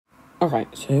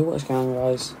Alright, so what's going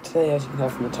on, guys? Today, as you can tell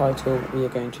from the title, we are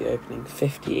going to be opening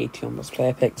 50 81 plus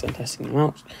player picks and testing them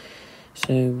out.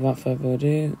 So without further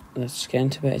ado, let's get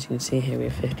into it. As you can see here, we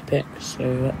have 50 picks, so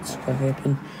let's crack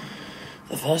open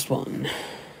the first one.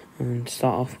 And to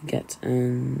start off, we get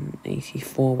an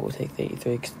 84, but we'll take the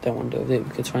 83 because I don't want to do it with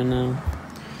duplicates right now.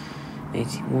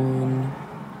 81.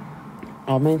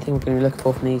 Our main thing we're going to be looking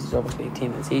for from these is obviously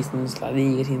team of the seasons, like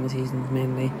Liga team of the seasons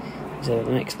mainly, instead of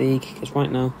the next league, because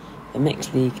right now the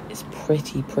mixed league is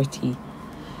pretty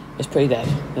dead,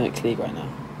 the mixed league right now.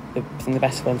 I think the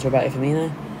best ones are Roberto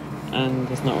Firmino, and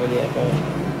there's not really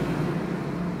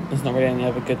any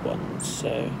other good ones,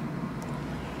 so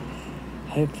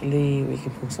hopefully we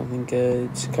can pull something good.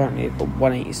 Currently we've got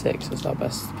 186 as our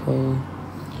best pull.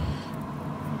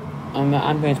 I'm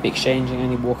going to be exchanging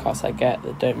any walkouts I get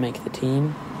that don't make the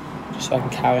team, just so I can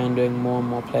carry on doing more and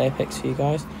more player picks for you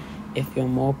guys. If you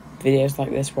want more videos like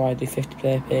this where I do 50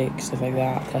 player picks, stuff like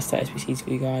that, test out SBCs for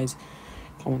you guys,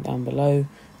 comment down below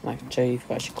and I can show you if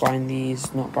you actually grind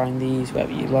these, not grind these,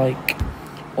 whatever you like.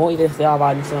 Or even if they are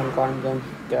bad and you still want to grind them,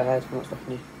 go ahead, I'm not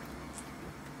stopping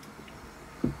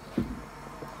you.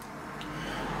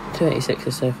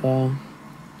 286s so far.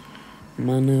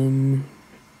 Manum,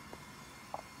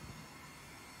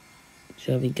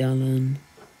 Jovi Gallon.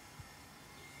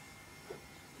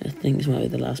 I think this might be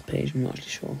the last page, I'm not actually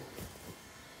sure.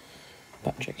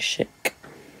 Patrick Schick.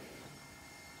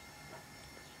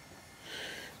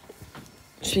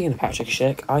 Speaking of Patrick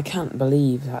Schick, I can't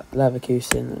believe that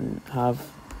Leverkusen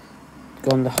have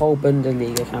gone the whole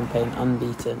Bundesliga campaign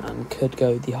unbeaten and could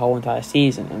go the whole entire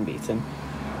season unbeaten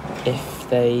if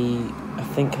they, I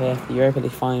think they have the Europa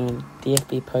League final,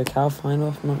 DFB Pokal final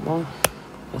if I'm not wrong.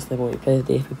 Unless they've already played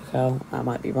the DFB Pokal, I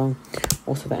might be wrong.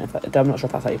 Also, I'm not sure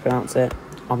if that's how you pronounce it.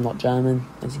 I'm not German,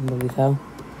 as you can probably tell.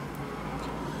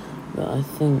 But I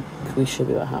think we should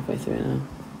be about halfway through now.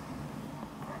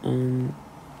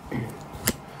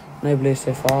 No blues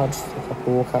so far, just a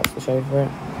couple walkouts to show for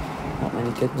it. Not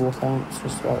many good walkouts,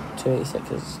 just about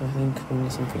 286s, I think,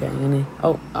 unless I'm forgetting any.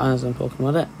 Oh, as I'm talking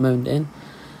about it, moaned in.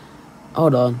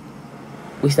 Hold on,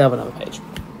 we still have another page.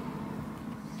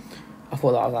 I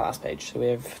thought that was our last page, so we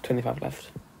have 25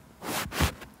 left.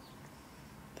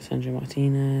 Sandro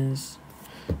Martinez,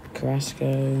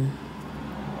 Carrasco,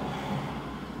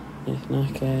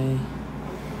 Nake.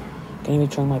 Going to be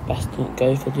trying my best to not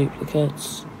go for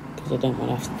duplicates, because I don't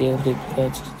want to have to deal with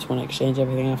duplicates. I just want to exchange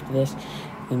everything after this,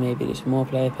 and maybe do some more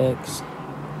player picks.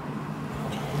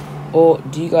 Or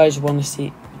do you guys want to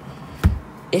see,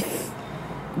 if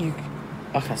you,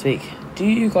 I can't speak, do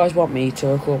you guys want me to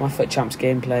record my FUT Champs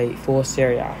gameplay for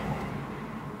Serie A?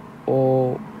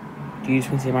 Or do you just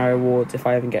want to see my rewards if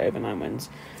I even get over 9 wins?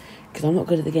 Because I'm not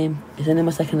good at the game. It's only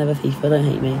my second ever FIFA, don't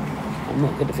hate me. I'm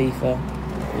not good at FIFA,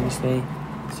 honestly.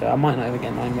 So I might not even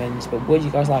get 9 wins. But would you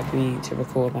guys like me to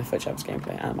record my FUT Champs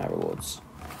gameplay and my rewards?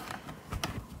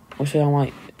 Also, I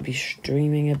might be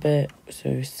streaming a bit. So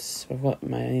I've got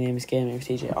my name is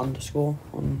GamingTJ_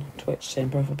 on Twitch, same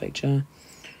profile picture.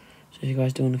 So if you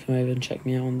guys do want to come over and check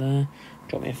me out on there,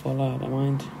 drop me a follow, I don't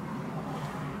mind.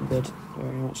 Would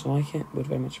very much like it, would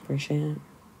very much appreciate it.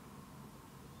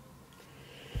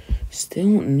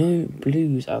 Still no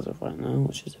blues as of right now,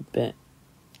 which is a bit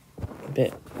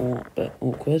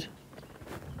awkward.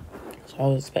 So I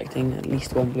was expecting at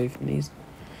least one blue from these.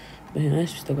 But who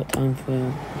knows, we've still got time for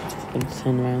them to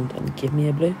turn around and give me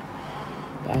a blue.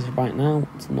 But as of right now,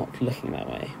 it's not looking that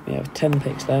way. We have 10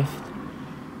 picks left.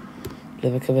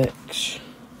 Livakovic,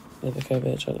 I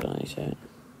don't know how you say it.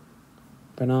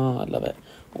 Bernard, I love it.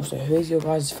 Also, who is your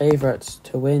guys' favourites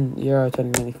to win Euro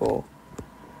 2024?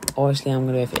 Obviously, I'm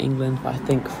going to go for England, but I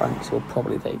think France will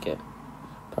probably take it.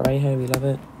 Parejo, we love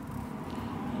it.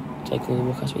 Take all the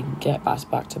walkouts we can get. That's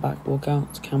back-to-back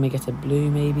walkouts. Can we get a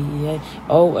blue, maybe? Yeah.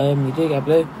 Oh, we do get a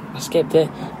blue. I skipped it.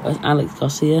 That's Alex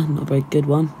Garcia. Not a very good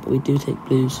one, but we do take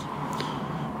blues.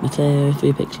 Mateo,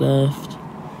 3 picks left.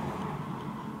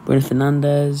 Bruno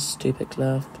Fernandes, 2 picks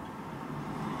left.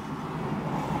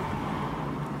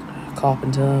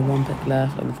 Carpenter, 1 pick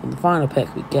left, and from the final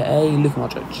pick we get a Luka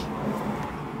Modric.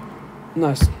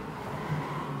 Nice.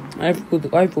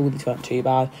 Overall these weren't too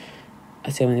bad. I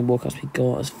see how many walkouts we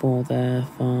got. As 4 there,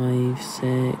 5,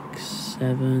 6,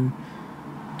 7,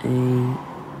 8,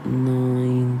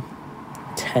 9,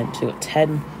 10. So we got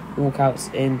 10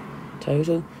 walkouts in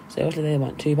total. So obviously they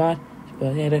weren't too bad.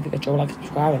 But yeah, don't forget to drop a like and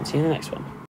subscribe and see you in the next one.